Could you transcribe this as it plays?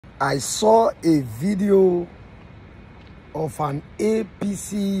I saw a video of an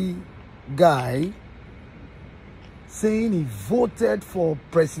APC guy saying he voted for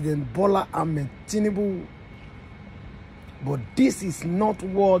President Bola Ahmed Tinubu, but this is not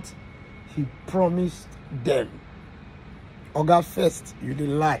what he promised them. Oga, first, you did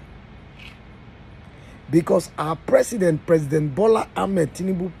lie. Because our president, President Bola Ahmed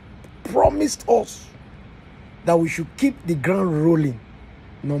Tinubu, promised us that we should keep the ground rolling,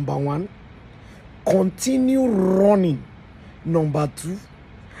 number one, continue running, number two,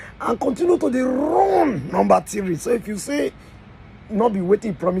 and continue to the run, number three. So if you say, not be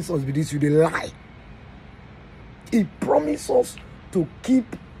waiting, promise us with this, you dey lie. He promised us to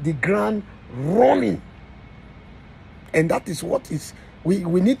keep the ground running. And that is what we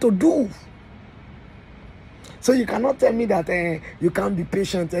need to do. So you cannot tell me that you can't be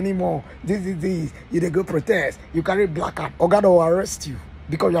patient anymore. This. You dey go protest. You carry black card. Oga will arrest you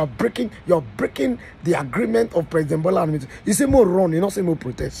because you are breaking the agreement of President Bola Ahmed. You say more run, you not say more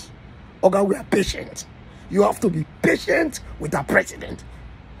protest. Oga, we are patient. You have to be patient with our president.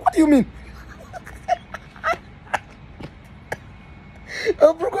 What do you mean?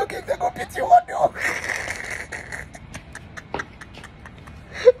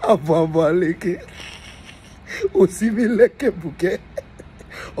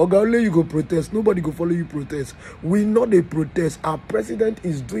 Oga, only you go protest. Nobody go follow you protest. We know they protest. Our president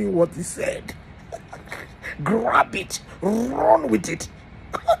is doing what he said. Grab it. Run with it.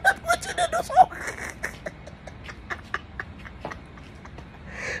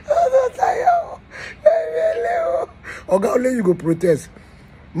 Oga, only you go protest.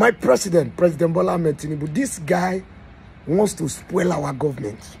 My president, President Bola Ahmed Tinubu, this guy wants to spoil our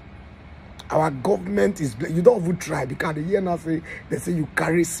government. Our government is, you don't even try because the year now they say you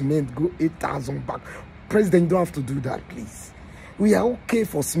carry cement, go 8,000 back. President, you don't have to do that, please. We are okay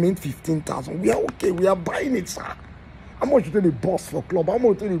for cement 15,000. We are okay. We are buying it, sir. How much you take the boss for club? How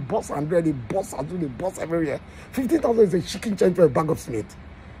much you take the boss 100, the boss and do the boss everywhere? 15,000 is a chicken change for a bag of cement.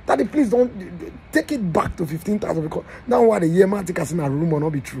 Daddy, please don't take it back to 15,000 because now what the year man take us in a room will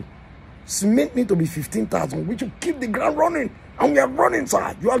not be true. Cement need to be 15,000. We should keep the ground running, and we are running,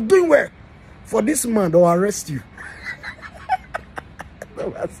 sir. You are doing well. For this man, they'll arrest you.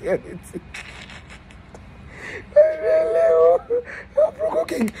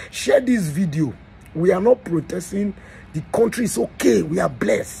 Share this video. We are not protesting. The country is okay. We are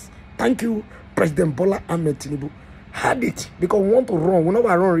blessed. Thank you, President Bola Ahmed Tinubu. Had it because we want to run. We never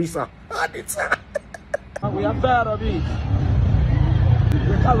run, Risa. Had it, sir. We are tired of it.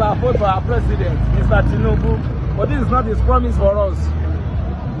 We have our vote for our president, Mr. Tinubu, but this is not his promise for us.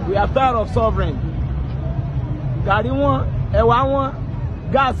 We are tired of sovereign. Gari one, ewa one,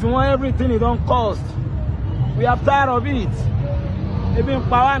 gas one, everything it don't cost. We are tired of it. Even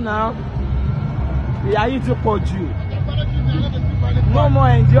power now, we are eating for you. No more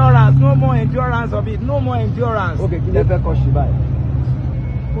endurance of it, no more endurance. Okay, kí lẹ fẹ́ kó ṣe báyìí?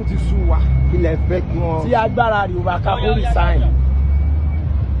 Ó ti sú wa. Kí lẹ fẹ́ kí wọ́n? Tí agbára rẹ̀ ò bá ká, ó resign.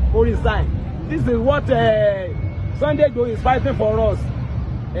 Ó resign. This is what Sunday Igboho is fighting for us.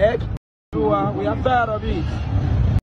 We are tired of it.